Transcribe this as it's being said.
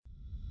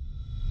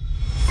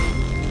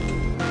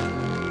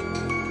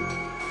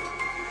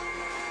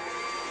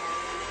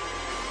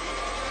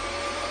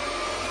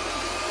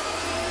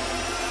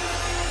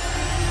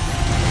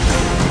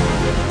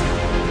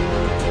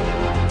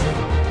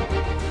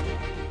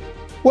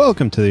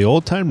Welcome to the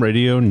Old Time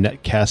Radio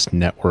Netcast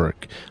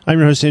Network. I'm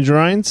your host, Andrew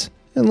Rines,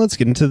 and let's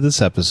get into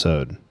this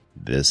episode.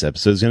 This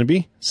episode is going to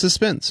be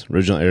Suspense.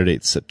 Original air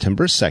date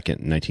September 2nd,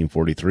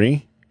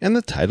 1943, and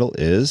the title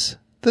is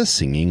The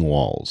Singing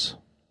Walls.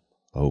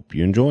 Hope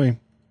you enjoy.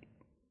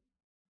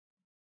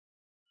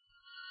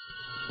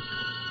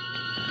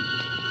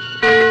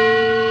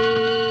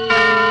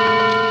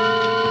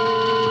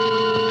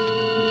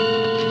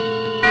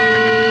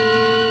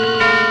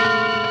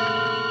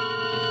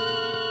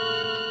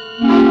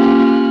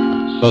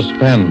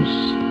 Suspense.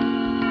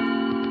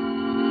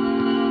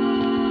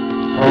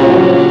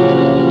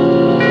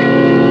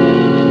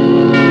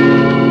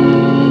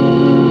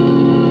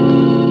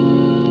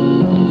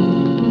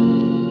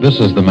 This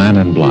is the Man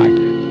in Black,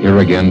 here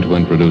again to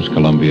introduce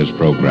Columbia's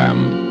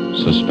program,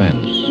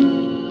 Suspense.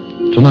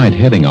 Tonight,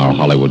 heading our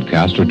Hollywood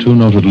cast are two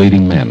noted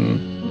leading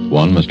men.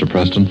 One, Mr.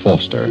 Preston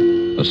Foster,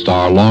 a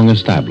star long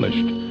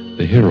established,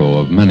 the hero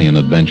of many an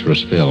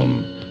adventurous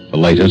film, the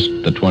latest,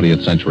 the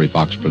 20th Century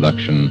Fox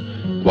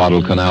production,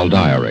 Guadalcanal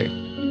Diary.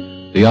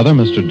 The other,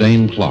 Mr.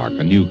 Dane Clark,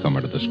 a newcomer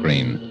to the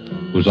screen,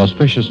 whose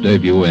auspicious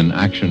debut in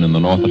Action in the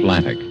North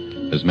Atlantic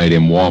has made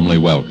him warmly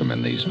welcome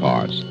in these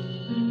parts.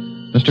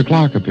 Mr.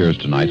 Clark appears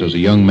tonight as a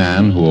young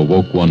man who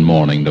awoke one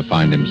morning to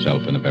find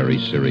himself in a very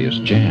serious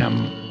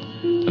jam.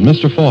 And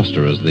Mr.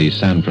 Foster is the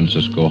San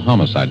Francisco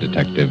homicide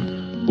detective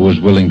who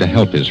is willing to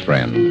help his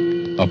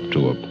friend, up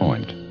to a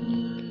point.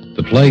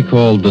 The play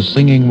called The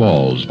Singing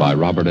Walls by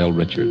Robert L.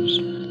 Richards,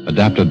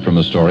 adapted from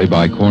a story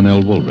by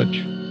Cornell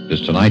Woolrich,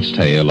 is tonight's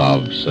tale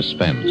of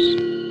Suspense.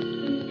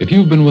 If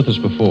you've been with us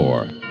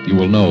before, you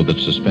will know that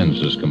Suspense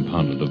is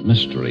compounded of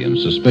mystery and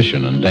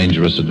suspicion and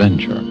dangerous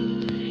adventure.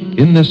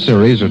 In this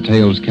series are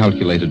tales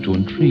calculated to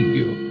intrigue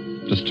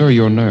you, to stir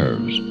your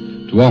nerves,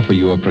 to offer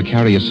you a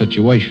precarious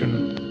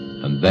situation,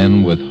 and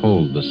then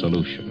withhold the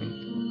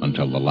solution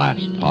until the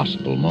last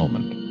possible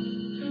moment.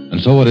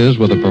 And so it is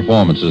with the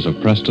performances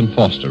of Preston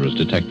Foster as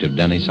Detective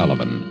Denny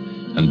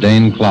Sullivan and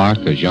Dane Clark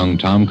as young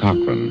Tom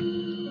Cochran.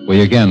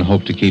 We again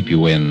hope to keep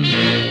you in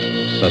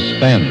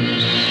suspense.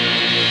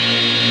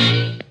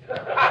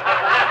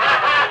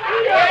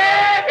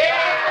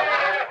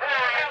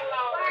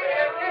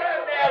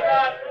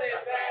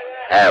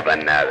 Have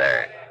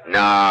another.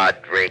 No,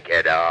 drink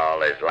it all.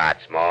 There's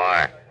lots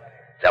more.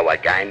 So a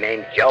guy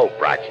named Joe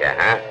brought you,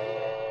 huh?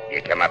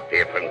 You come up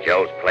here from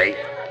Joe's place?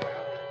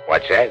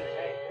 What's that?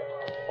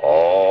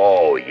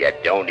 Oh, you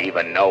don't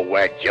even know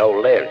where Joe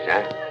lives,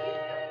 huh?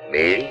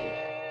 Me?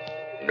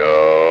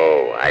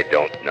 No, I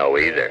don't know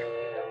either.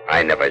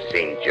 I never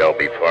seen Joe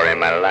before in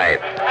my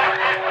life.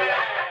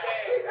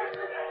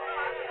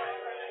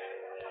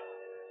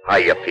 How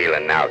you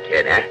feeling now,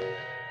 kid, huh?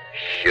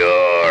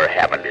 Sure,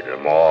 have a little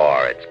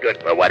more. It's good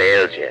for what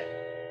ails you.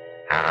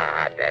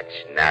 Ah, that's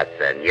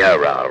nothing.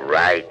 You're all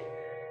right.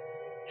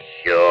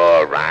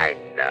 Sure, I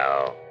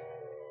know.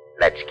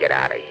 Let's get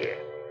out of here.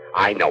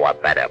 I know a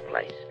better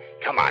place.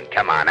 Come on,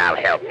 I'll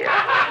help you.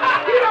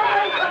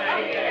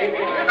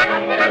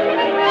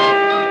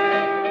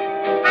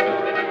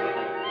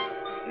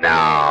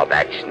 No,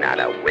 that's not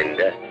a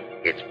window.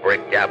 It's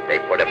bricked up. They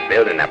put a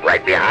building up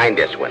right behind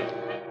this one.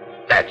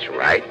 That's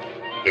right.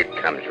 It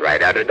comes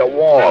right out of the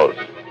walls.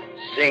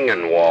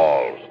 Singing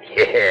walls.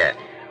 Yeah.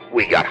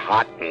 We got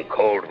hot and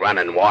cold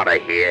running water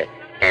here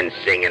and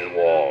singing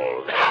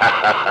walls.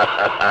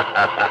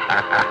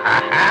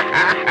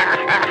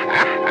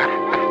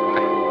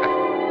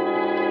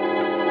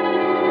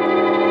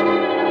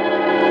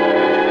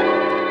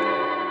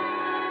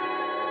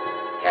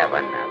 Have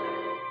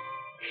another.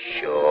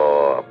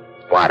 Sure,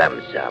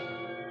 bottoms up.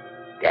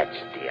 That's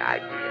the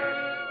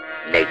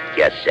idea. Make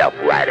yourself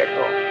right at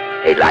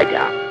home. Hey, lie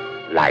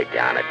down. Lie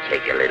down and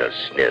take a little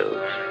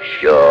snooze.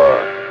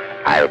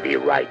 Sure, I'll be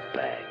right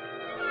back.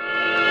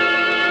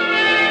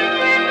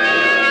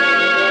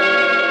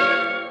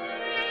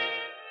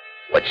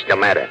 What's the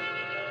matter?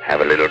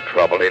 Have a little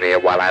trouble in here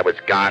while I was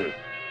gone?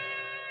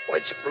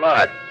 What's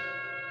blood?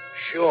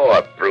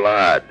 Sure,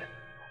 blood.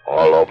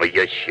 All over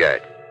your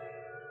shirt.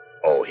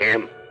 Oh,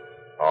 him?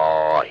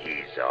 Oh,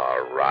 he's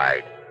all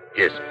right.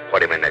 Just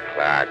put him in the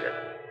closet.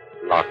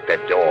 Lock the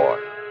door.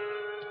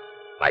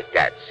 Like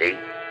that, see?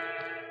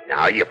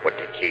 Now you put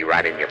the key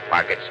right in your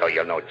pocket so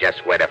you'll know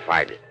just where to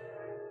find it.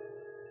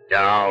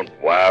 Don't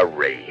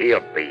worry.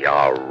 He'll be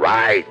all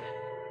right.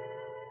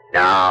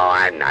 No,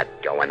 I'm not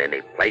going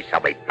anyplace. I'll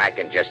be back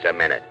in just a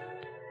minute.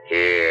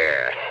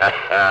 Here.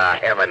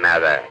 Have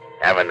another.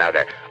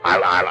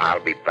 I'll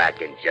be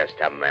back in just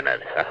a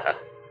minute.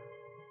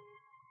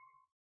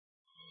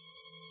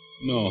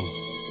 No,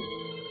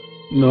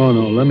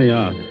 let me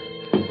out.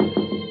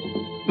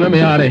 Let me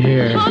out of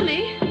here.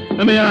 Tommy!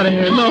 Let me out of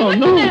here. Tommy, No. what's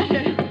the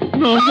matter?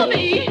 No.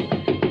 Tommy!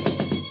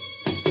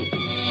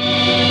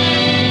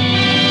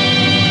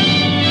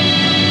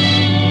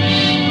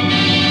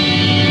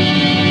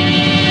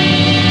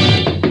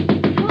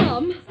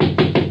 Tom!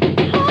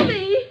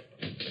 Tommy!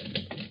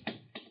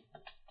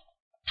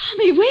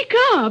 Tommy, wake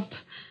up!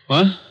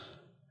 What?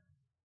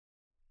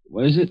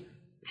 What is it?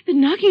 I've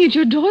been knocking at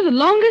your door the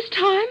longest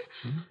time.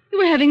 You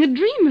were having a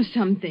dream or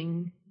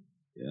something.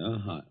 Yeah,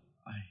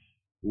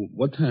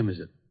 what time is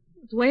it?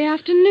 It's way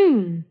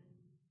afternoon.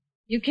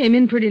 You came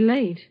in pretty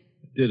late.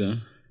 Did, huh?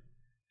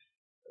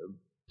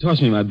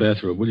 Toss me my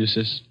bathrobe, will you,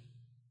 sis?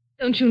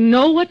 Don't you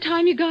know what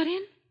time you got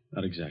in?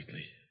 Not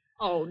exactly.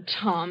 Oh,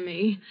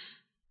 Tommy.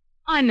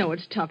 I know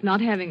it's tough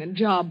not having a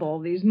job all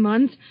these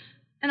months,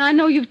 and I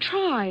know you've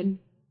tried.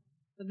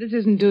 But this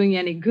isn't doing you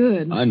any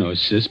good. I know,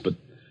 sis, but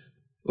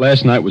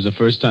last night was the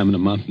first time in a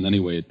month, and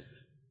anyway, it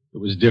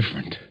was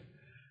different.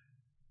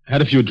 I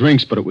had a few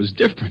drinks, but it was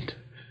different.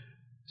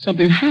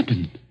 Something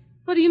happened.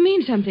 What do you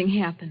mean something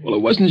happened? Well,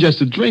 it wasn't just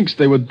the drinks.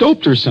 They were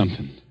doped or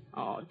something.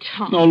 Oh,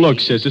 Tommy. No, look,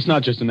 sis, it's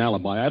not just an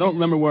alibi. I don't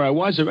remember where I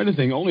was or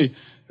anything, only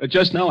that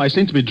just now I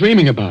seem to be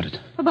dreaming about it.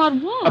 About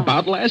what?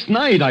 About last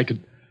night. I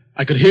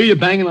could hear you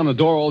banging on the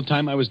door all the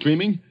time I was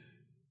dreaming.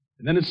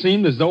 And then it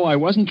seemed as though I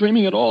wasn't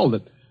dreaming at all,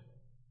 that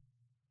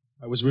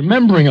I was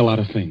remembering a lot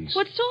of things.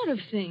 What sort of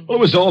thing? Well,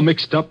 it was all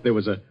mixed up. There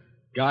was a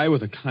guy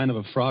with a kind of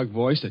a frog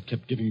voice that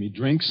kept giving me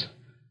drinks.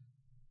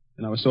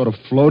 And I was sort of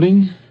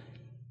floating.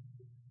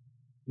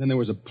 Then there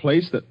was a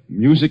place that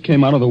music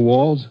came out of the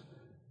walls.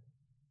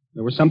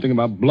 There was something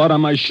about blood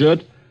on my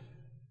shirt.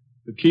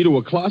 The key to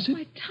a closet.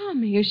 Why,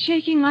 Tommy, you're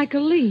shaking like a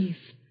leaf.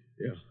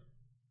 Yeah.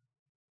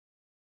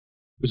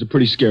 It was a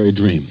pretty scary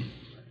dream.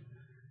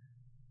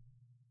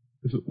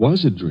 If it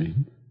was a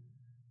dream.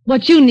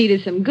 What you need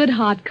is some good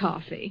hot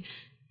coffee.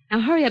 Now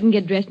hurry up and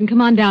get dressed and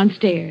come on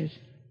downstairs.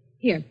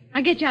 Here,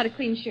 I'll get you out a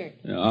clean shirt.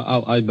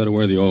 Yeah, I'd better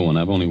wear the old one.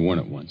 I've only worn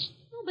it once.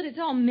 Oh, but it's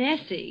all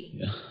messy.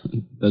 Yeah,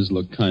 it does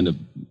look kind of...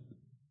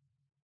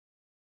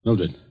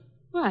 Mildred.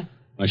 What?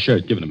 My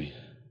shirt, give it to me.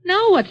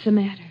 Now what's the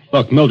matter?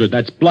 Look, Mildred,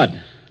 that's blood.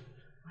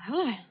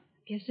 Well, I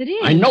guess it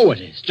is. I know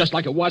it is, just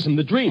like it was in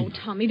the dream. Oh,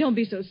 Tommy, don't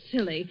be so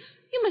silly.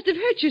 You must have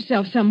hurt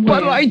yourself somewhere.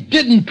 But I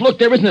didn't. Look,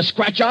 there isn't a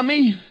scratch on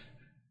me.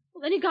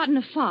 Well, then you got in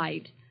a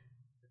fight.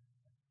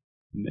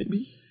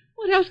 Maybe.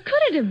 What else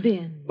could it have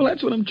been? Well,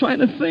 that's what I'm trying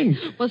to think.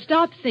 Well,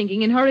 stop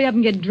thinking and hurry up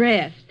and get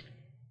dressed.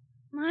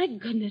 My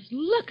goodness,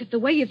 look at the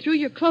way you threw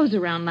your clothes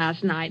around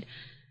last night.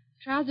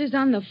 Trousers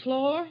on the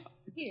floor.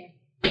 Here.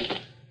 Oh,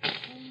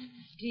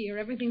 dear,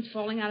 everything's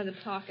falling out of the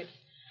pockets.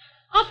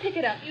 I'll pick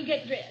it up. You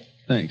get dressed.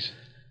 Thanks.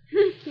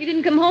 You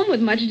didn't come home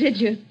with much,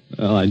 did you?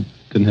 Well, I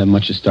didn't have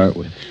much to start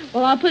with.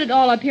 Well, I'll put it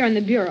all up here in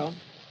the bureau.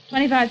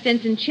 25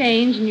 cents in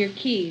change and your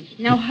keys.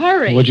 Now,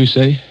 hurry. What'd you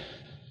say?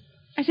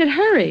 I said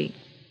hurry.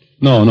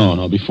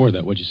 No. Before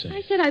that, what'd you say?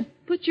 I said I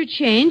put your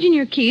change and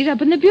your keys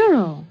up in the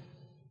bureau.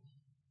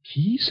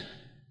 Keys?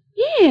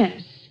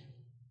 Yes.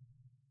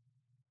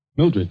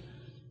 Mildred,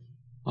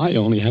 I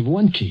only have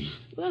one key.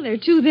 Well, there are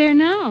two there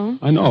now.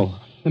 I know.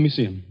 Let me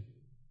see them.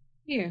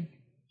 Here.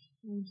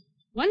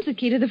 One's the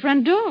key to the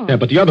front door. Yeah,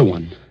 but the other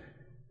one.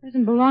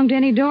 Doesn't belong to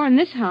any door in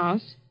this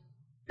house.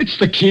 It's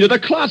the key to the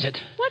closet.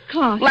 What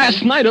closet?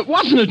 Last night it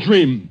wasn't a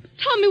dream.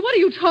 Tommy, what are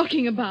you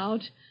talking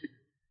about?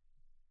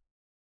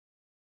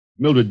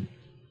 Mildred,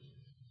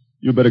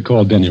 you better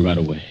call Denny right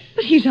away.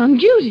 But he's on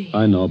duty.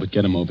 I know, but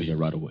get him over here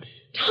right away.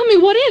 Tommy,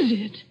 what is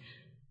it?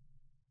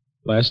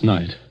 Last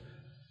night,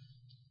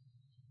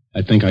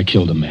 I think I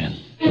killed a man.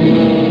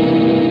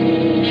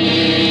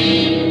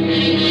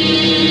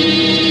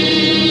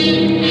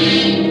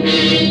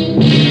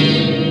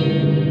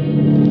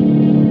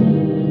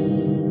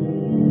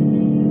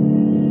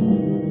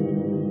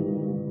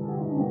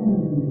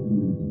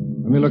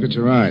 Let me look at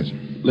your eyes.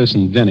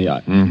 Listen, Denny,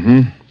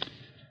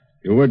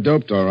 You were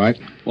doped, all right.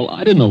 Well,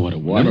 I didn't know what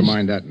it was. Never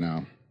mind that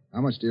now.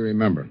 How much do you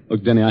remember?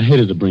 Look, Denny, I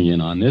hated to bring you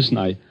in on this, and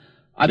I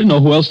didn't know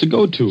who else to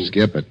go to.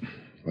 Skip it.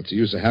 What's the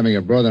use of having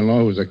a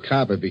brother-in-law who's a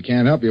cop if he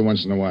can't help you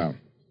once in a while?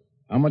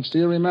 How much do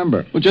you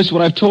remember? Well, just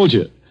what I've told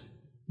you.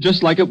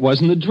 Just like it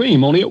was in the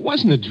dream, only it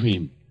wasn't a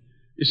dream.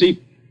 You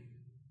see,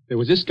 there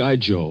was this guy,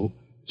 Joe,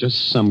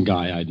 just some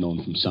guy I'd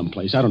known from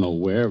someplace, I don't know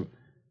where.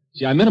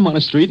 See, I met him on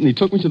the street, and he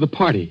took me to the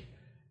party.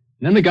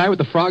 And then the guy with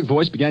the frog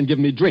voice began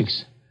giving me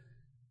drinks.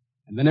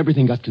 And then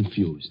everything got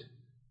confused.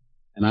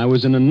 And I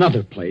was in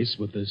another place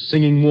with the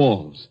singing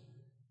walls.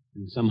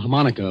 And some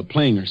harmonica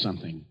playing or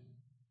something.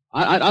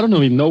 I don't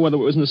even know whether it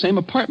was in the same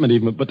apartment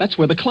even, but that's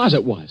where the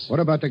closet was. What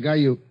about the guy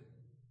The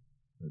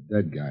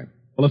dead guy.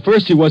 Well, at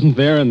first he wasn't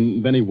there,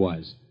 and then he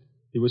was.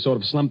 He was sort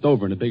of slumped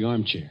over in a big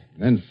armchair.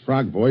 Then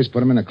Frog Voice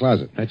put him in a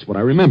closet. That's what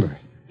I remember.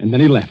 And then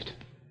he left.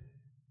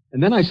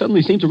 And then I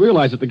suddenly seemed to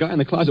realize that the guy in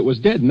the closet was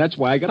dead, and that's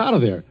why I got out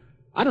of there.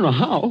 I don't know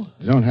how.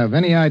 You don't have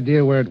any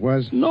idea where it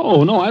was?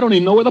 No, I don't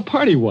even know where the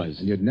party was.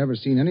 And you'd never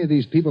seen any of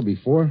these people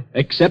before?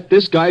 Except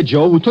this guy,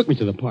 Joe, who took me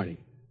to the party.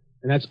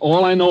 And that's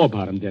all I know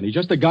about him, Denny.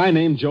 Just a guy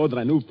named Joe that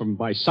I knew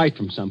by sight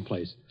from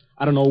someplace.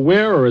 I don't know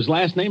where or his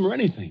last name or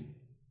anything.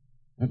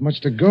 Not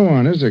much to go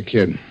on, is there,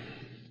 kid?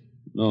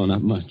 No,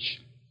 not much.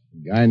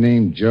 A guy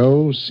named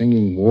Joe,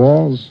 singing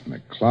walls, in a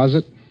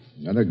closet.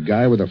 Another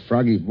guy with a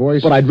froggy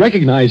voice. But I'd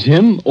recognize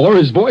him or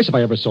his voice if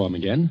I ever saw him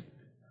again.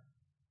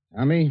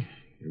 Tommy,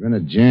 you're in a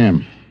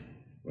jam.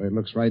 The way it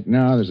looks right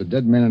now, there's a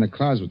dead man in a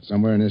closet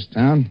somewhere in this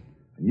town,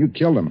 and you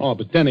killed him. Oh,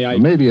 but Denny, Well,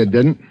 maybe you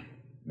didn't.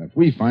 And if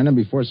we find him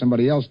before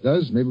somebody else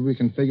does, maybe we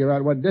can figure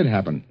out what did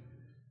happen.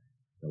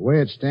 The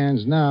way it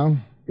stands now,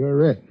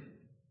 you're it.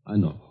 I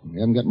know. We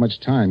haven't got much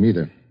time,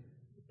 either.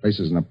 The place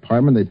is an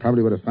apartment. They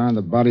probably would have found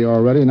the body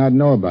already and I'd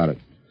know about it.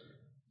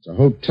 It's a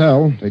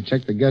hotel. They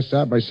check the guests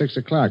out by 6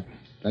 o'clock.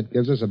 That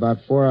gives us about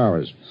 4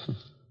 hours.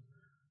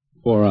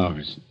 4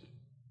 hours.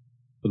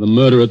 For the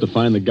murderer to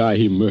find the guy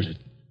he murdered.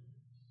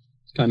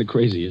 It's kind of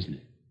crazy, isn't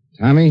it?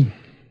 Tommy,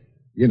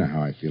 you know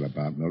how I feel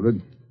about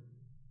Mildred.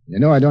 You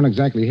know I don't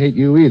exactly hate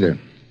you either.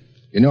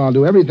 You know I'll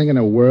do everything in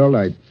the world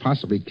I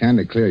possibly can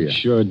to clear you.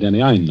 Sure,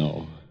 Denny, I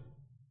know.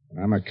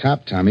 I'm a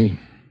cop, Tommy.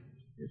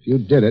 If you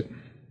did it,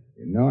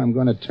 you know I'm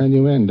going to turn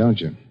you in, don't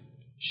you?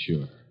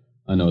 Sure.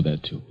 I know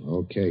that, too.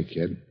 Okay,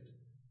 kid.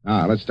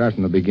 Now, let's start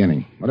from the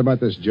beginning. What about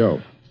this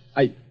Joe?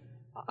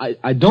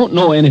 I don't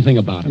know anything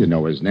about him. You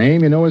know his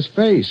name, you know his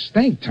face.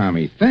 Think,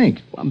 Tommy,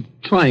 think. Well, I'm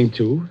trying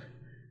to.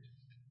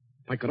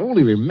 If I could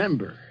only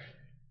remember.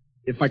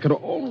 If I could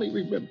only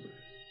remember.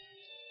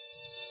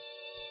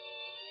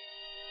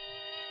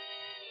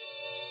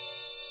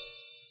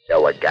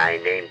 So a guy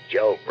named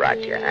Joe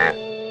brought you, huh?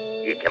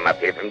 You come up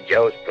here from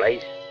Joe's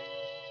place?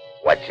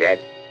 What's that?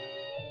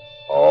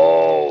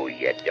 Oh,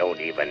 you don't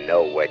even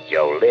know where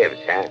Joe lives,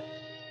 huh?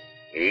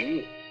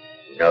 He?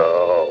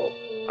 No,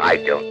 I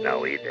don't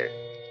know either.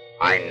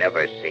 I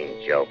never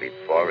seen Joe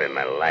before in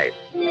my life.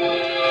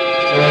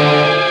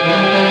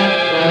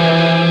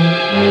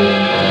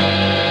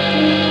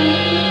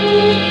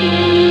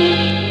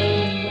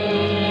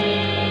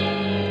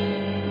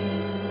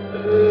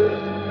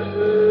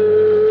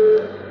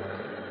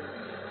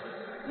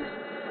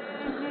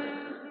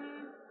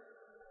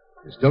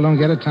 You still don't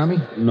get it, Tommy?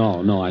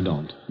 No, I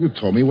don't. You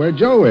told me where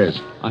Joe is.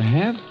 I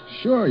have?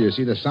 Sure, you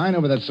see the sign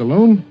over that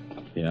saloon?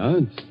 Yeah,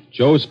 it's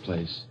Joe's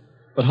place.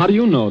 But how do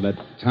you know that?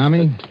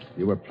 Tommy,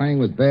 you were playing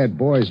with bad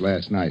boys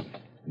last night.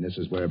 And this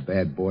is where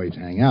bad boys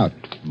hang out,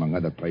 among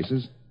other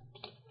places.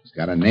 It's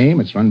got a name.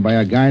 It's run by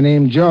a guy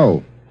named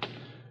Joe.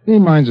 He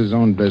minds his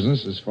own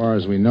business, as far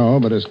as we know,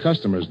 but his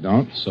customers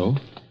don't. So?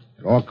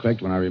 It all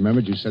clicked when I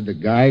remembered you said the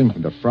guy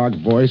with the frog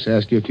voice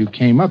asked you if you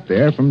came up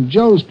there from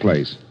Joe's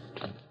place.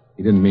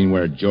 He didn't mean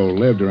where Joe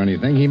lived or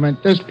anything. He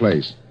meant this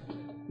place.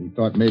 He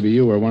thought maybe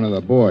you were one of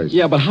the boys.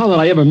 Yeah, but how did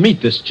I ever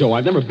meet this Joe?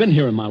 I've never been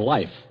here in my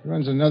life. He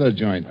runs another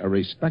joint, a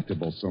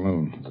respectable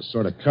saloon, a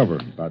sort of cover,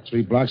 about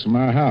 3 blocks from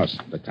our house,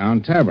 the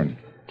Town Tavern.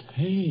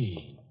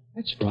 Hey,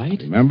 that's right.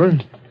 Remember?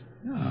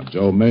 Now,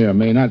 Joe may or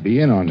may not be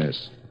in on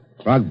this.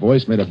 Frog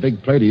Voice made a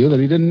big play to you that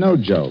he didn't know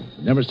Joe.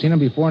 He'd never seen him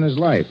before in his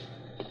life.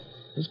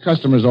 His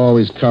customers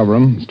always cover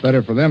him. It's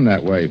better for them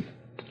that way.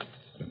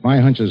 If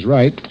my hunch is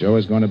right, Joe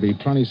is going to be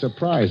plenty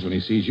surprised when he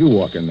sees you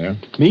walk in there.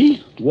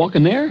 Me?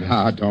 Walking there?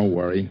 Ah, don't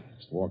worry.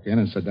 Just walk in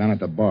and sit down at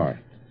the bar.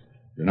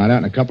 If you're not out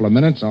in a couple of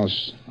minutes,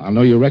 I'll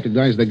know you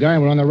recognize the guy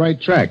and we're on the right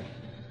track.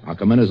 I'll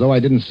come in as though I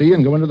didn't see you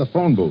and go into the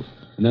phone booth.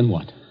 And then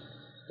what?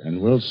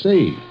 Then we'll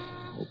see.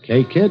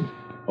 Okay, kid?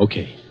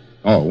 Okay.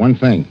 Oh, one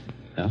thing.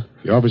 Yeah?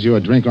 If he offers you a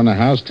drink on the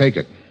house, take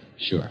it.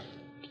 Sure.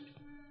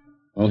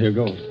 Well, here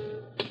goes.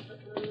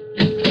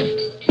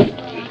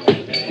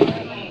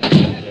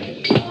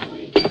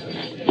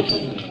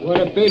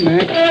 What'd it be,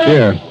 Mac?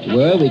 Here.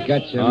 Well, we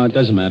got some... It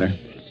doesn't matter.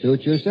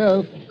 Suit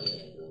yourself.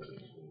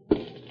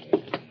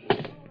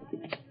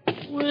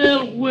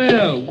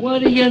 Well, what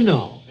do you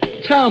know?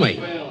 Tell me.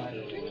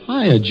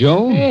 Hiya,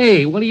 Joe.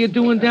 Hey, what are you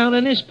doing down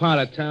in this part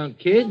of town,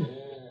 kid?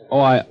 Oh,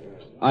 I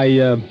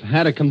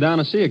had to come down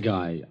to see a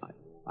guy.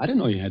 I didn't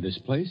know you had this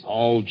place.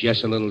 Oh,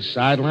 just a little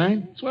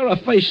sideline. It's where I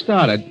first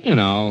started, you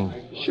know.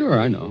 Sure,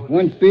 I know.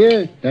 One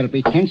beer, that'll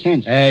be 10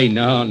 cents. Hey,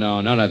 no,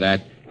 none of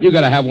that. You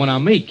gotta have one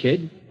on me,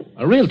 kid.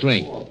 A real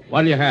drink.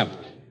 What'll you have?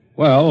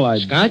 Well,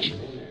 Scotch?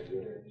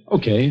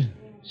 Okay.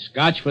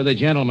 Scotch for the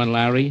gentleman,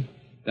 Larry.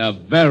 The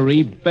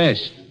very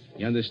best.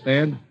 You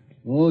understand?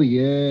 Oh,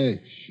 yeah,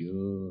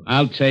 sure.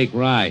 I'll take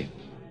rye.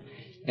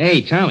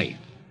 Hey, Tommy.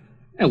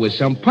 There was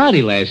some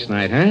party last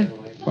night, huh?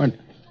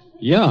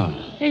 Yeah.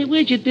 Hey,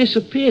 where'd you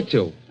disappear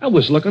to? I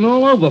was looking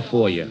all over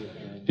for you.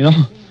 You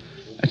know,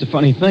 that's a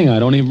funny thing. I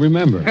don't even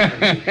remember.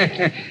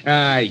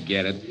 I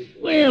get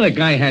it. Well, a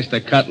guy has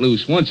to cut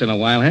loose once in a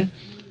while, huh?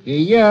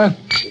 Yeah.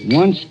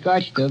 One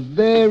Scotch, the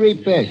very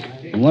best.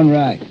 And one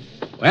rye.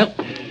 Well,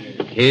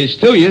 here's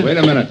to you. Wait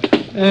a minute.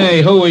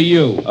 Hey, who are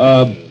you?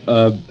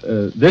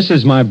 This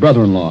is my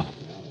brother-in-law.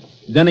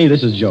 Denny,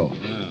 this is Joe.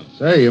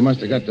 Say, you must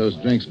have got those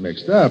drinks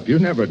mixed up. You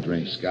never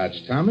drink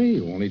Scotch, Tommy.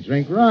 You only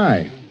drink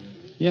rye.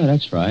 Yeah,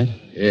 that's right.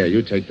 Here,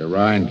 you take the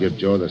rye and give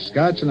Joe the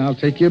Scotch, and I'll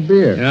take your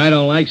beer. And I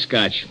don't like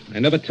Scotch. I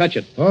never touch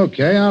it.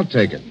 Okay, I'll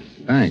take it.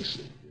 Thanks.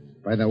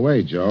 By the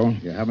way, Joe,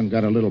 you haven't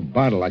got a little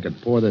bottle I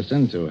could pour this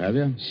into, have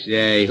you?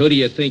 Say, who do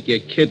you think you're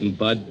kidding,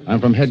 bud?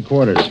 I'm from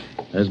headquarters.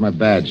 There's my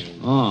badge.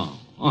 Oh,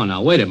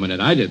 now, wait a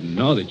minute. I didn't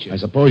know that you... I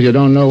suppose you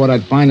don't know what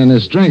I'd find in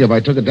this drink if I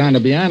took it down to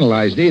be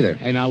analyzed either.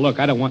 Hey, now, look,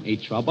 I don't want any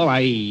trouble.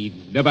 I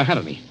never had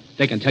any.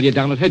 They can tell you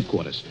down at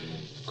headquarters.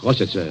 Of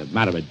course, it's a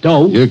matter of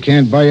dough. You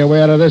can't buy your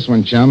way out of this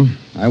one, chum.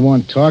 I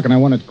want talk, and I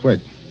want it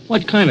quick.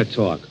 What kind of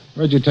talk?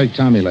 Where'd you take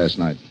Tommy last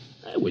night?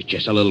 It was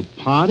just a little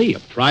party, a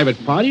private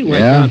party.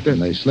 Right Yeah, down there.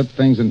 and they slip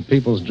things in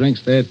people's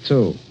drinks there,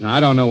 too. Now, I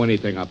don't know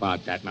anything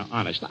about that. Now,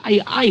 honest,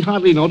 I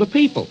hardly know the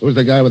people. Who's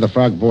the guy with the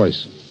frog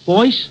voice?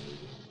 Voice?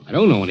 I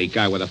don't know any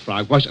guy with a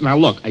frog voice. Now,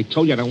 look, I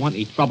told you I don't want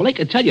any trouble. They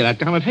can tell you that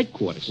down at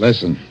headquarters.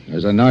 Listen,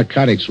 there's a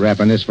narcotics rap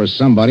in this for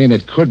somebody, and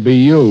it could be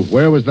you.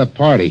 Where was the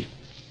party?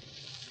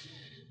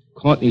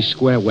 Courtney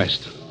Square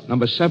West,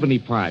 number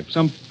 75.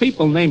 Some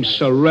people named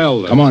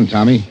Sorrell. Come on,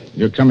 Tommy.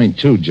 You're coming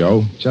too,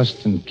 Joe,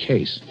 just in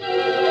case.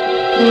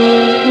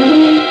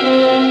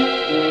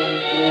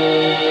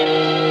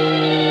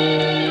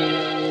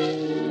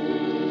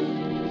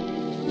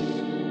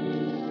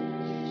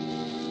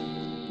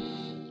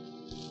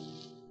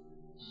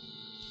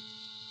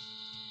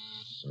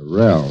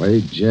 Sorrell,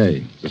 A.J.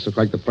 Does this look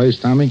like the place,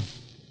 Tommy?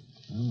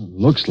 Well, it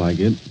looks like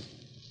it.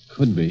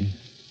 Could be.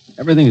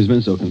 Everything has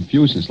been so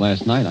confused since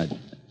last night.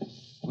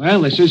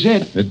 Well, this is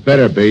it. It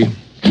better be.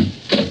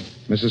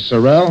 Mrs.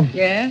 Sorrell?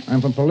 Yes?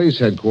 I'm from police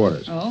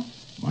headquarters. Oh?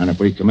 Mind if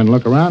we come in and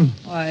look around?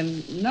 Why,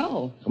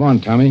 no. Come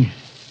on, Tommy.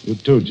 You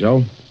too,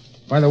 Joe.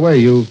 By the way,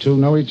 you two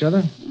know each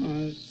other? Oh,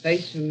 his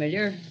face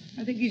familiar.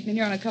 I think he's been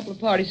here on a couple of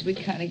parties. We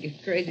kind of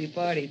get crazy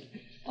parties.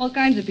 All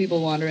kinds of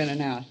people wander in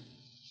and out.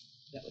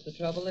 Is that what the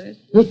trouble is?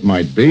 It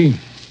might be.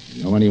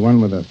 You know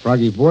anyone with a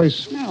froggy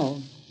voice?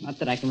 No, not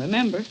that I can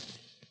remember.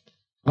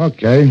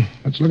 Okay,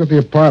 let's look at the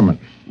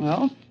apartment.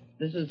 Well,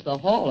 this is the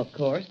hall, of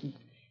course. And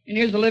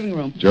here's the living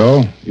room.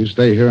 Joe, you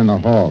stay here in the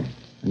hall.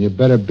 And you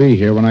better be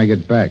here when I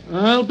get back.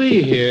 I'll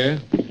be here.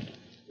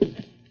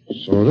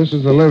 So this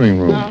is the living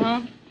room.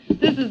 Uh-huh.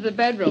 This is the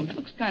bedroom.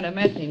 Looks kind of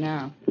messy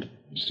now.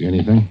 See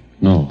anything?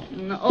 No.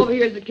 And over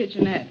here's the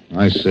kitchenette.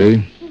 I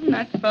see. And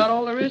that's about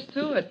all there is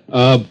to it.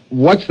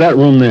 What's that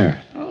room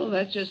there? Oh,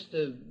 that's just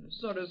a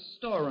sort of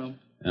storeroom.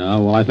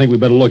 Well, I think we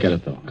better look at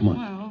it, though. Come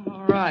on. Well,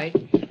 all right.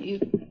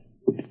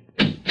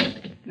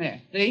 There,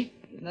 see?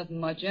 There's nothing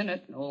much in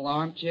it. An old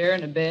armchair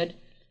and a bed.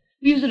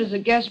 We use it as a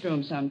guest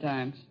room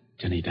sometimes.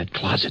 Denny, that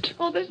closet.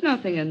 Oh, there's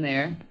nothing in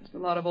there. Just a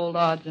lot of old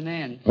odds and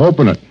ends.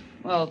 Open it.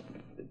 Well,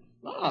 it's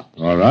locked.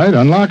 All right,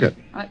 unlock it.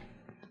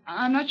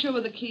 I'm not sure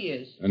where the key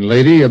is. And,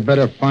 lady, you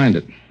better find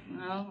it.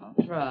 Well,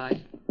 I'll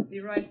try. Be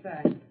right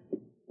back. Is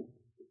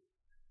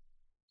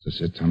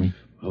this it, Tommy?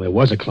 Well, there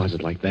was a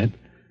closet like that.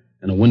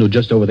 And a window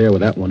just over there where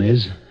that one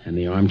is. And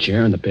the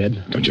armchair and the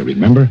bed. Don't you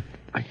remember?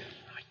 I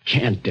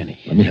can't,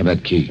 Denny. Let me have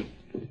that key.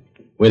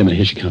 Wait a minute.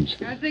 Here she comes.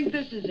 I think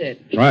this is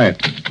it. Try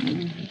it.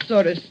 It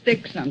sort of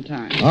sticks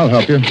sometimes. I'll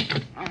help you. There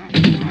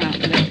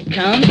it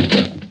comes.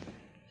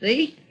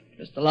 See?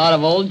 Just a lot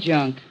of old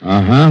junk.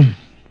 Uh-huh.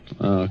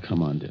 Oh,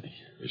 come on, Denny.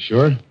 You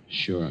sure?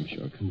 Sure, I'm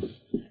sure. Come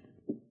on.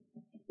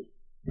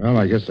 Well,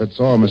 I guess that's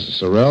all, Mr.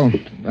 Sorrell.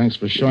 Thanks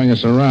for showing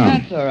us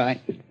around. That's all right.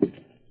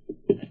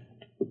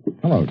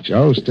 Hello,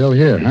 Joe. Still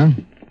here, huh?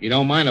 You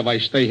don't mind if I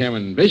stay here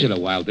and visit a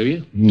while, do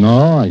you?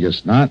 No, I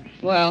guess not.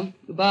 Well,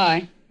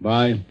 goodbye.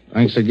 Bye.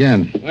 Thanks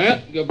again.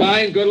 Well,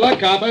 goodbye and good luck,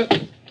 Copper.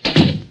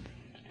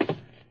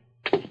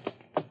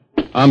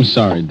 I'm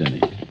sorry,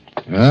 Denny.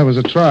 That was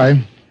a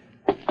try.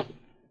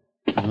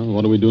 Well,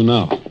 what do we do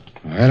now?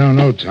 I don't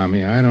know,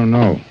 Tommy. I don't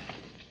know.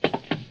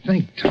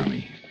 Think,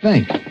 Tommy.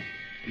 Think.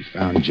 We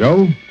found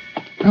Joe.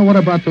 Now, what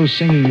about those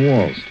singing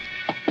walls?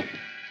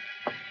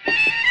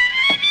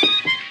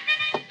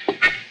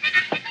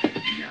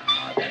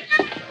 No, that's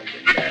the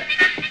window.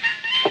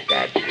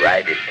 That's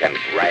right. It comes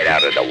right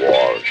out of the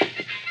walls.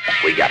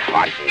 We got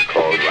hot and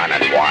cold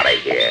running water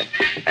here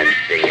and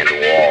singing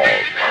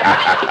walls.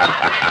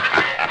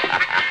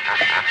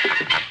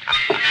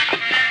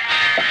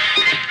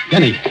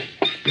 Denny.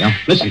 Yeah?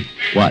 Listen.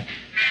 What?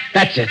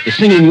 That's it. The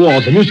singing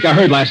walls. The music I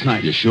heard last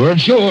night. You sure?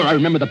 Sure. I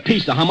remember the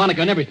piece, the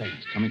harmonica and everything.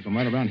 It's coming from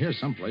right around here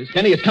someplace.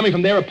 Denny, it's coming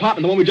from their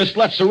apartment, the one we just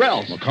left,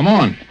 Sorrell's. Well, come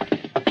on.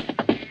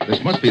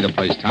 This must be the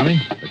place, Tommy.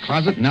 The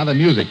closet, now the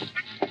music.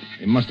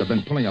 They must have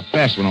been pulling a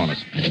fast one on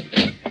us.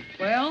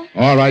 Well,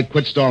 All right,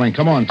 quit stalling.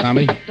 Come on,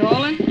 Tommy.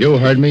 Dolan? You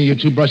heard me. You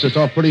two brushed us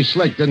off pretty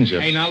slick, didn't you?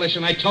 Hey, now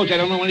listen, I told you I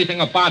don't know anything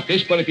about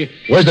this, but if you...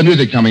 Where's the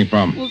music coming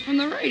from? Well, from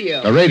the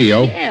radio. The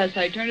radio? Yes,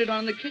 I turned it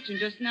on in the kitchen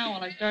just now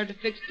while I started to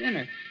fix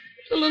dinner.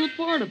 It's a little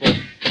portable.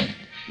 And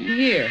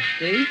here,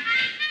 see?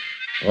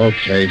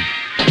 Okay.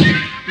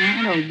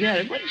 I don't get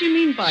it. What did you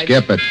mean by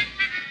Skip it.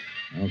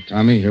 Well,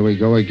 Tommy, here we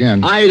go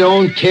again. I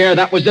don't care.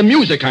 That was the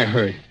music I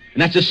heard.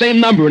 And that's the same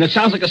number, and it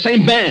sounds like the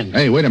same band.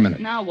 Hey, wait a minute.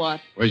 Now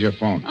what? Where's your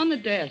phone? On the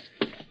desk.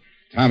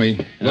 Tommy,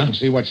 look and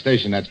see what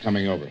station that's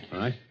coming over. All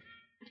right.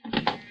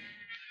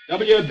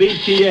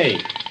 WBTA.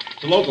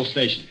 It's a local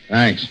station.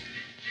 Thanks.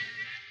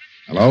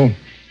 Hello?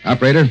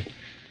 Operator?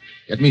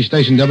 Get me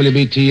station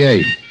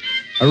WBTA.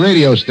 A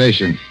radio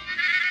station.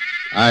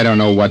 I don't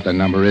know what the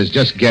number is.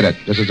 Just get it.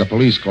 This is a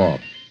police call.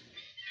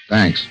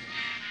 Thanks.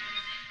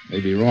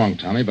 May be wrong,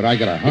 Tommy, but I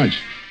got a hunch.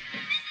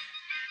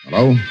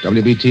 Hello?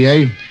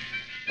 WBTA?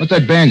 What's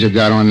that band you've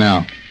got on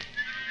now?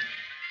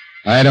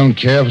 I don't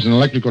care if it's an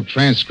electrical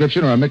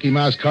transcription or a Mickey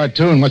Mouse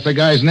cartoon. What's the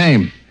guy's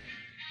name?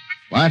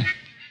 What?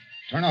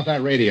 Turn off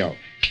that radio.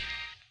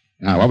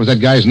 Now, what was that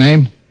guy's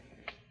name?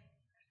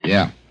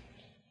 Yeah.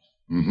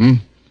 Mm-hmm.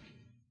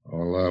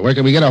 Well, where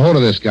can we get a hold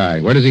of this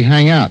guy? Where does he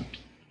hang out?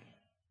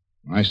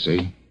 I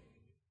see.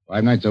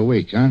 5 nights a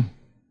week, huh?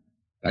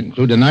 That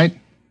include tonight?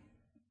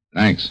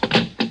 Thanks.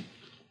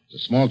 He's a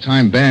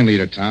small-time band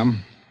leader,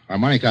 Tom.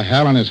 Harmonica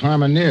Hal and his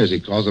Harmoneers, he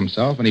calls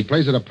himself, and he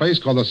plays at a place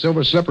called the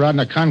Silver Slipper out in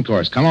the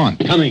concourse. Come on.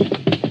 Coming.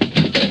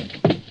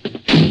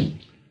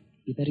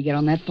 You better get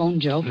on that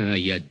phone, Joe.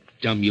 You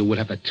dumb. You would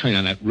have to turn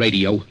on that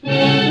radio.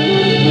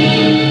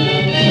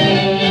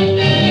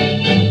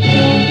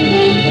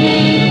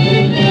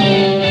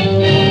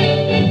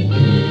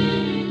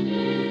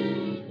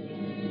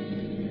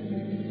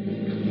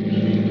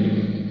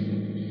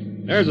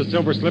 There's a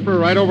Silver Slipper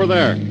right over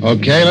there.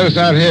 Okay, let us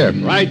out here.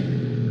 Right.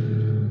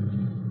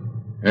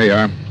 Here you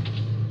are.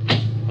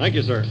 Thank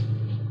you, sir.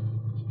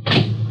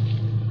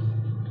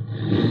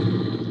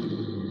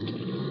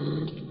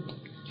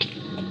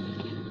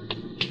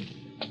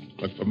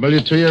 Look familiar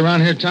to you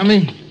around here,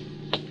 Tommy?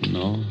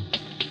 No.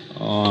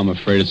 Oh, I'm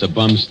afraid it's a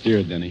bum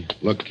steer, Denny.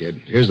 Look,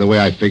 kid, here's the way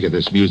I figure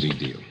this music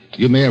deal.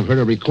 You may have heard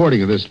a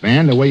recording of this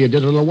band the way you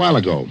did a little while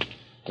ago,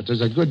 but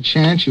there's a good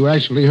chance you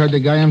actually heard the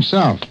guy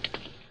himself.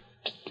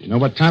 Do you know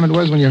what time it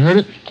was when you heard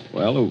it?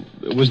 Well,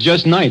 it was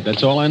just night.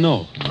 That's all I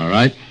know. All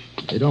right.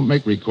 They don't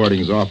make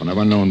recordings often of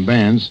unknown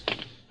bands,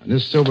 and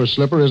this Silver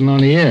Slipper isn't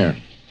on the air.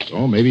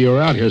 So maybe you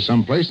were out here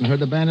someplace and heard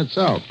the band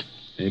itself.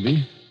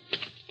 Maybe.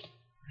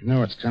 I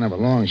know it's kind of a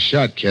long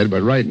shot, kid,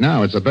 but right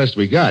now it's the best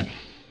we got.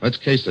 Let's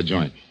case the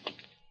joint.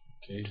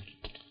 Okay.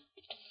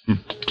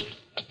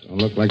 Don't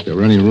look like there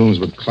were any rooms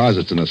with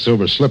closets in the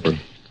Silver Slipper.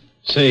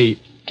 Say,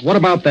 what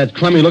about that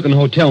crummy-looking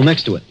hotel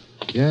next to it?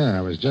 Yeah,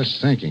 I was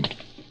just thinking.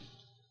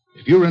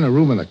 If you were in a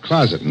room with a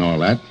closet and all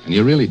that, and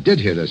you really did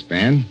hear this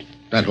band,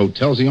 that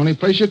hotel's the only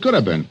place you could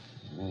have been.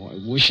 Oh,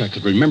 I wish I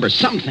could remember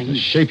something. The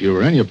shape you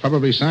were in, you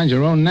probably signed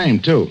your own name,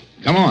 too.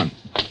 Come on.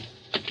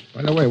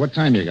 By the way, what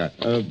time you got?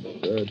 10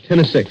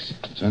 to 6.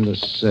 10 to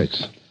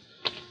 6.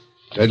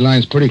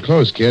 Deadline's pretty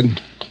close,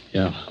 kid.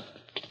 Yeah.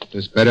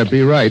 This better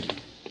be right.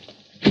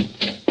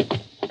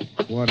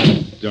 What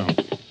a dump.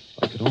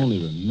 I could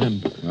only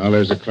remember. Well,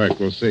 there's the clerk.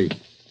 We'll see.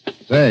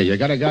 Say, you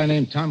got a guy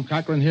named Tom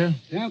Cochran here?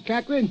 Tom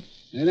Cochran?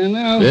 I don't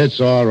know. It's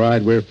all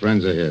right. We're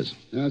friends of his.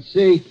 Let's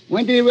see.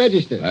 When did he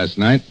register? Last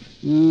night?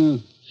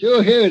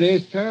 Sure, here it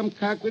is. Tom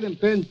Cochran and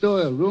Penn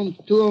Doyle, room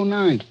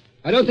 209.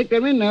 I don't think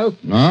they're in now.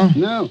 No?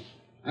 No.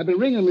 I've been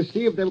ringing them to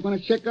see if they were going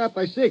to check out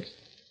by 6.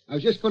 I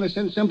was just going to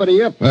send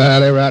somebody up.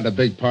 Well, they were out at a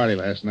big party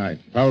last night.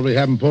 Probably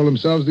haven't pulled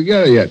themselves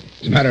together yet.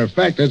 As a matter of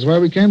fact, that's why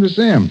we came to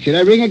see them. Should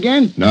I ring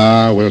again?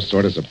 No, we'll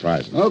sort of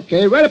surprise them.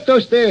 Okay, right up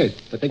those stairs.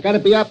 But they got to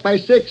be out by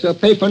 6 or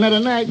pay for another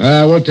night.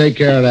 We'll take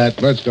care of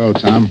that. Let's go,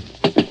 Tom.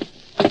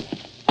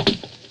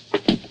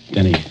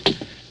 Denny,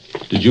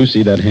 did you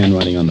see that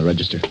handwriting on the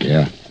register?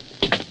 Yeah.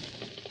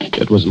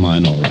 It was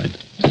mine, all right.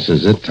 This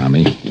is it,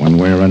 Tommy. One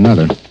way or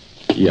another.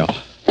 Yeah.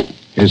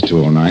 Here's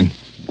 209.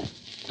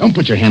 Don't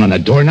put your hand on the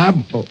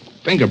doorknob. Oh,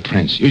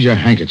 fingerprints. Use your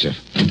handkerchief.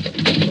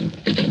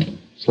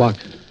 It's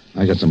locked.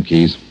 I got some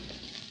keys.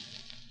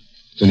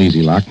 It's an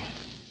easy lock.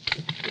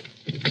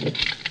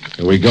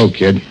 Here we go,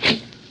 kid.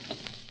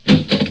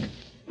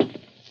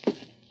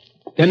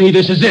 Denny,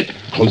 this is it.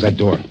 Close that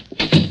door.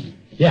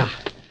 Yeah.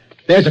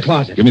 There's a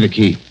closet. Give me the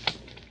key.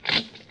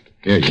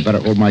 Here, you better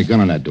hold my gun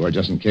on that door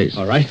just in case.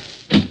 All right.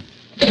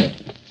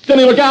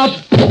 Denny, look out!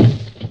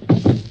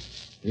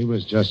 He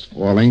was just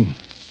falling.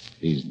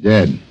 He's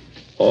dead.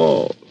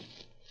 Oh,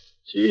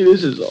 gee,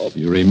 this is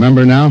awful. You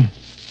remember now?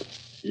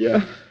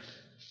 Yeah.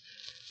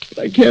 But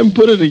I can't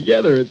put it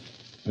together.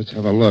 Let's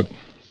have a look.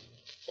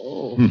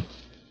 Oh.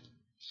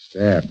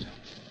 Stabbed.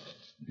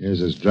 Here's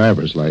his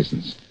driver's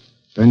license.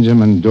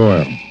 Benjamin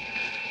Doyle.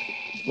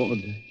 Oh,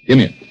 Give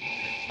me it.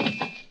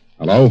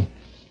 Hello?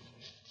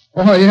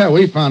 Oh, yeah,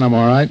 we found him,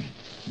 all right.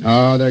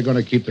 No, they're going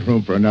to keep the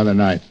room for another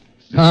night.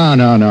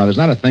 No. There's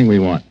not a thing we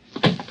want.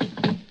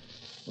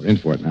 We're in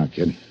for it now,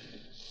 kid.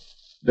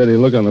 Denny,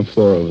 look on the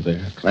floor over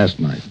there. Clasp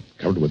knife,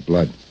 covered with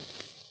blood.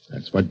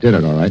 That's what did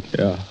it, all right?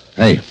 Yeah.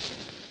 Hey.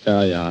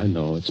 Yeah, I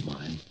know. It's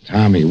mine.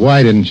 Tommy,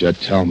 why didn't you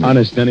tell me?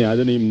 Honest, Denny, I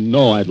didn't even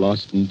know I'd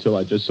lost it until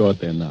I just saw it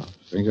there now.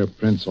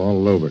 Fingerprints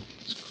all over it.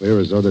 It's clear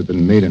as though they'd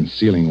been made in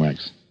sealing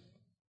wax.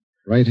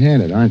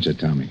 Right-handed, aren't you,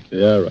 Tommy?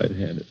 Yeah,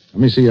 right-handed.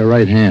 Let me see your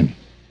right hand.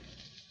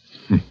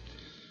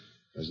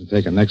 Doesn't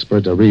take an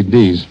expert to read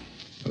these.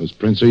 Those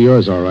prints are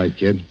yours, all right,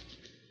 kid.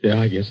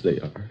 Yeah, I guess they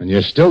are. And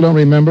you still don't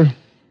remember?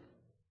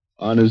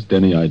 Honest,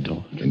 Denny, I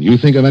don't. Can you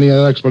think of any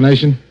other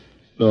explanation?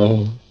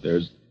 No,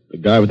 there's the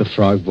guy with the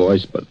frog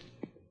voice, but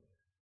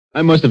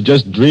I must have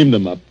just dreamed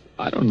them up.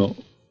 I don't know.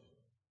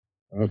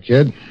 Well,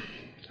 kid,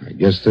 I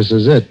guess this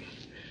is it.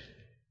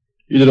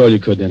 You did all you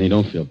could, Denny.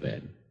 Don't feel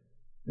bad.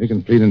 You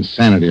can plead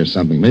insanity or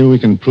something. Maybe we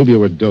can prove you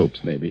were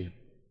doped. Maybe.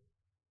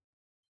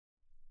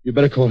 You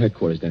better call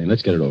headquarters, Denny.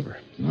 Let's get it over.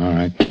 All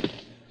right.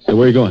 So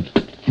where are you going?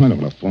 I don't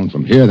want to phone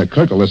from here. The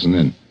clerk will listen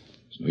in.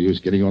 There's no use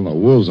getting all the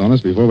wolves on us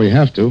before we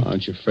have to.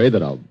 Aren't you afraid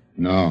that I'll...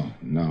 No.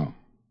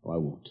 Oh, I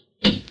won't.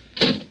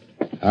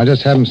 I'll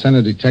just have him send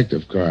a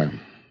detective car.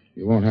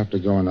 You won't have to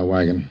go in the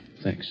wagon.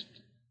 Thanks.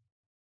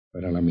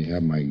 Better let me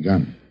have my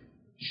gun.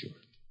 Sure.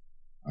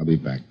 I'll be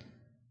back.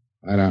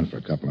 Lie down for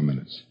a couple of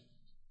minutes.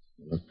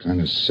 You look kind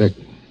of sick.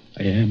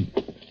 I am.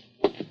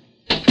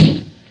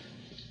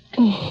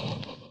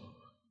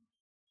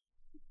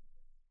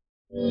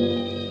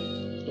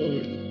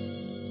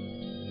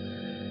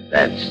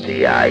 That's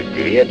the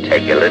idea.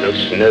 Take a little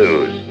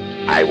snooze.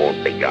 I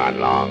won't be gone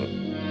long.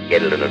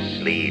 Get a little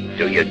sleep.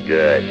 Do you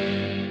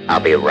good. I'll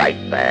be right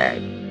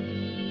back.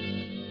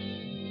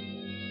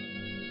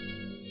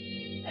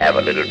 Have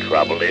a little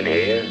trouble in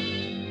here?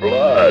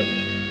 Blood.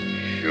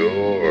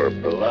 Sure,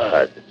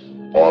 blood.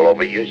 All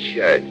over your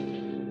shirt.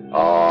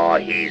 Oh,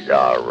 he's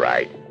all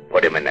right.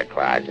 Put him in the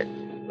closet.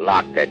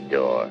 Lock the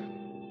door.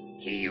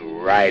 Key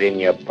right in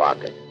your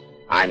pocket.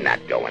 I'm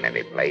not going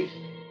anyplace.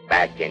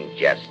 Back in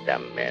just a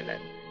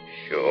minute.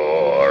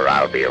 Sure,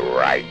 I'll be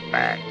right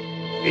back.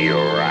 Be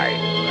right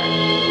back.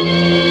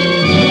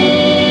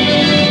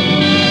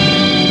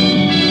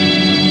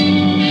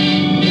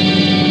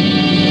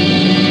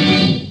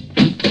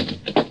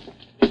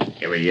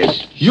 Here he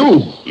is.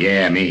 You!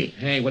 Yeah, me.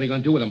 Hey, what are you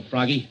going to do with him,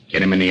 Froggy?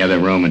 Get him in the other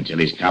room until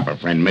his copper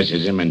friend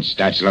misses him and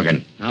starts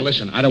looking. Now,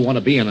 listen, I don't want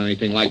to be in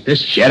anything like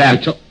this. Shut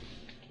up.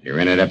 You're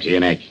in it up to your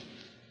neck.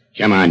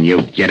 Come on,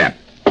 you. Get up.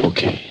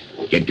 Okay.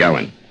 Get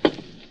going.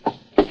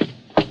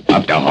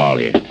 Up the hall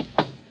here.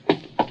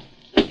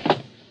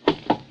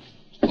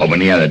 Open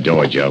the other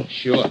door, Joe.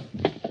 Sure.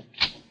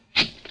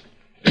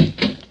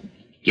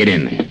 Get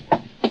in there.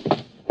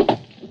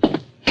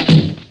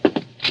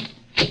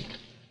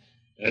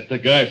 That the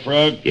guy,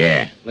 Frog?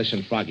 Yeah.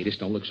 Listen, Froggy, this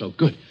don't look so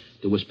good.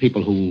 There was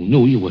people who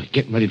knew you were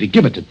getting ready to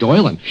give it to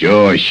Doyle, and...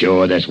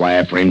 Sure. That's why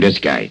I framed this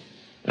guy.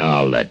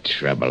 All the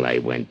trouble I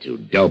went to.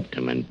 Doped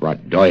him and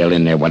brought Doyle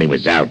in there while he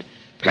was out.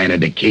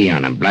 Planted the key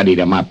on him, bloodied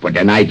him up, put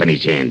the knife in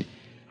his hand.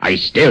 I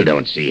still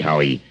don't see how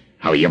he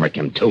ever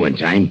came to in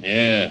time.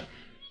 Yeah,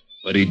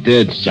 but he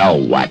did. So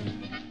what?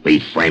 We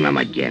frame him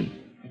again.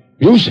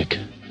 Music?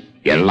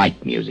 You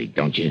like music,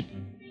 don't you?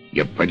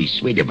 You're pretty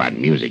sweet about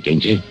music,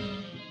 ain't you?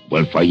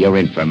 Well, for your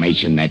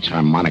information, that's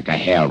harmonica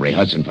hell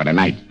rehearsing for the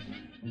night.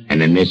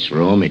 And in this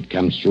room, it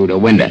comes through the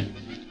window.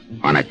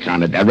 On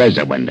account of there is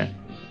a window.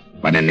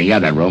 But in the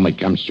other room, it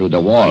comes through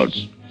the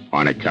walls.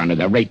 On account of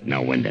there ain't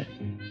no window.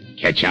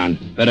 Catch on?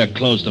 Better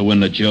close the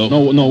window, Joe.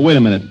 No, wait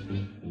a minute.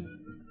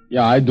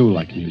 Yeah, I do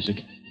like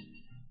music.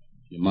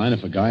 You mind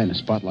if a guy in a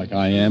spot like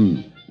I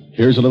am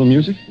hears a little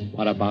music?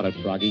 What about it,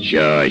 Froggy?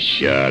 Sure.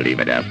 Leave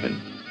it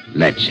open.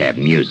 Let's have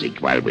music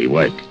while we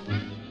work.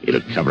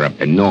 It'll cover up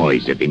the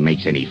noise if he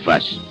makes any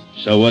fuss.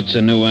 So what's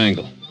the new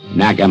angle?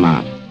 Knock him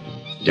off.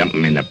 Dump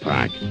him in the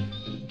park.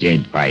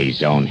 Dead by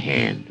his own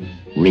hand.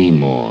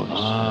 Remorse.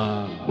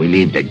 We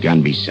leave the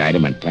gun beside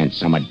him and plant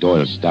some of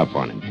Doyle's stuff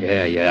on him.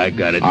 Yeah, I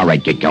got it. All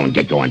right, get going.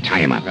 Tie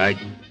him up. Right.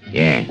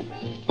 Yeah.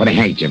 Put a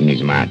handkerchief in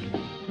his mouth.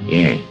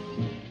 Yeah.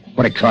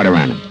 Put a cord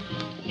around him.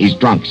 He's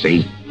drunk,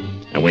 see?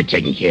 And we're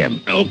taking care of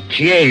him.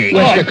 Okay.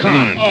 Where's the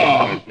car?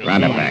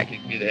 Round the back.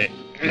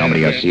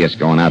 Nobody will see us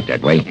going out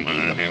that way. Come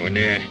on, over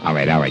there. All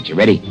right. You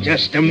ready?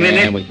 Just a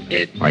minute.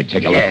 All right,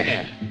 take a look.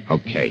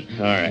 Okay.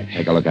 All right.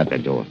 Take a look out the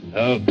door.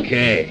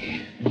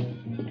 Okay.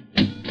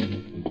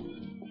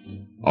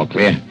 All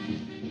clear?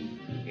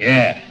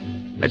 Yeah.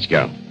 Let's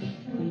go.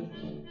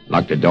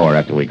 Lock the door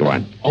after we go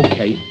out.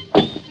 Okay.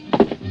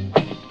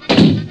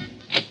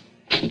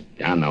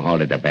 Down the hall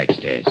to the back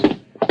stairs.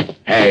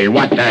 Hey,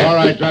 what the... All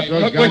right, drop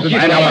those guns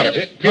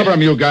and cover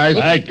him, you guys.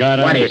 I got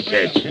him. What is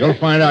this? You'll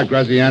find out,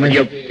 Graziani.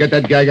 Get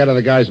that gag out of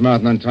the guy's mouth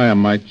and untie him,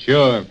 Mike.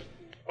 Sure.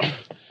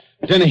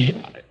 Denny,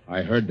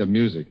 I heard the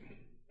music.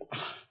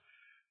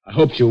 I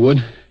hoped you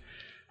would.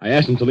 I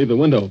asked him to leave the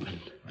window open.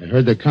 I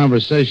heard the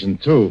conversation,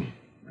 too.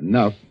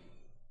 Enough.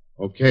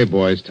 Okay,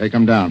 boys, take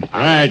him down. All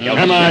right,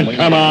 come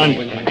on.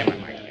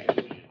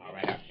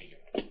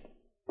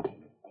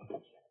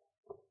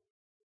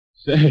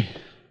 Say,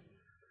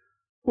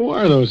 who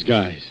are those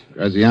guys?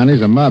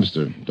 Graziani's a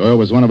mobster. Doyle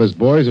was one of his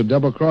boys who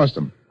double-crossed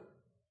him.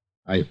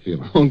 How you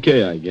feeling?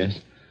 Okay, I guess.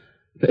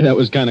 That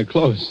was kind of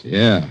close.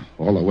 Yeah,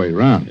 all the way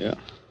around. Yeah.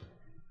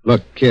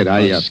 Look, kid,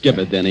 Skip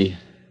it, Denny.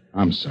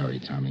 I'm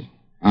sorry, Tommy.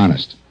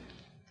 Honest.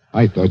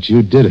 I thought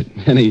you did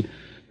it. Denny,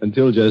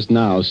 until just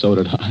now, so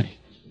did I.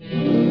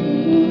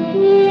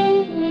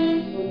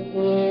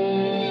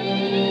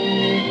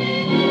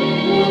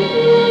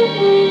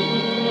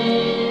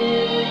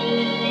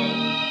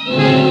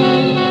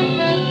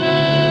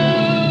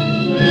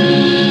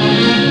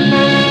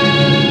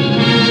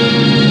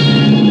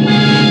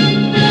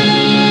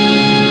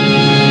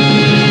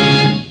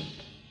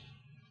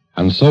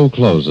 And so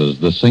closes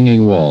The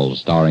Singing Walls,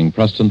 starring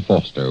Preston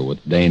Foster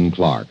with Dane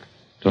Clark.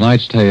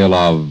 Tonight's tale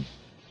of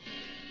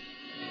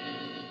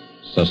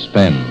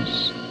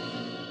Suspense.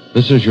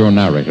 This is your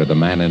narrator, the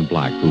man in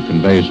black, who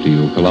conveys to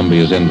you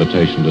Columbia's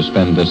invitation to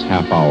spend this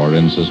half hour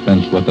in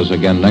suspense with us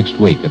again next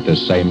week at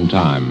this same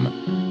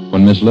time,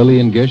 when Miss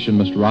Lillian Gish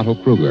and Mr. Otto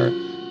Kruger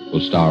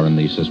will star in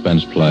the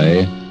suspense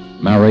play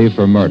Marry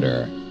for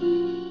Murder.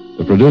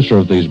 The producer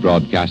of these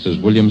broadcasts is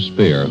William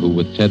Spear, who,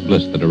 with Ted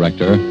Bliss, the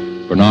director,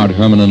 Bernard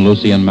Herman and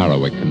Lucien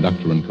Marowik,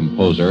 conductor and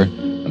composer,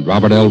 and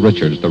Robert L.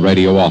 Richards, the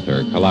radio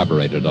author,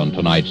 collaborated on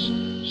tonight's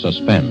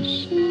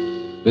Suspense.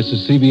 This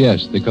is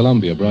CBS, the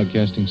Columbia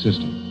Broadcasting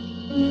System.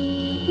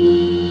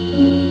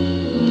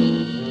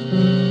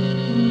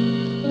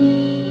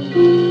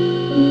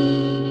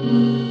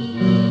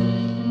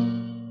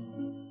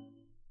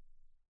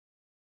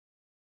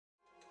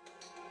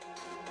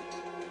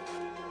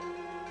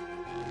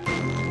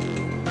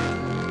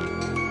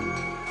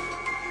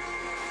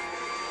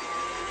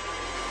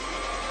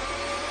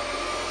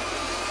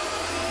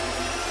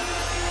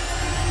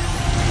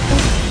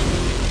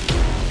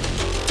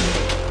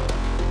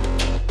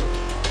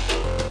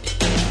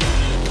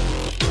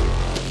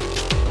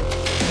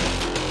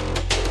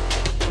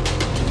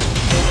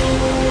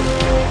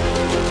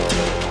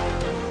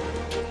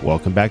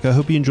 Welcome back. I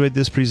hope you enjoyed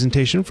this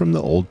presentation from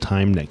the Old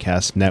Time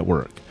Netcast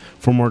Network.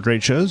 For more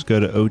great shows, go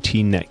to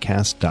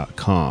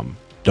otnetcast.com.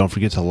 Don't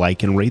forget to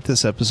like and rate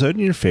this episode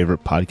in your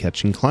favorite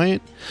podcatching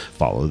client.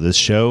 Follow this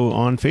show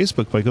on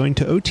Facebook by going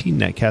to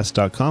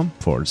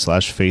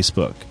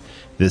otnetcast.com/Facebook.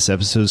 This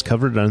episode is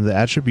covered under the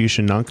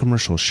Attribution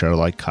Non-Commercial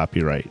Share-alike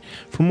copyright.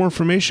 For more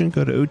information,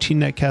 go to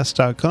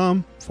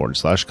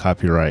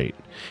otnetcast.com/copyright.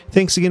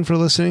 Thanks again for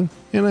listening,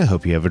 and I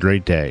hope you have a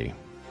great day.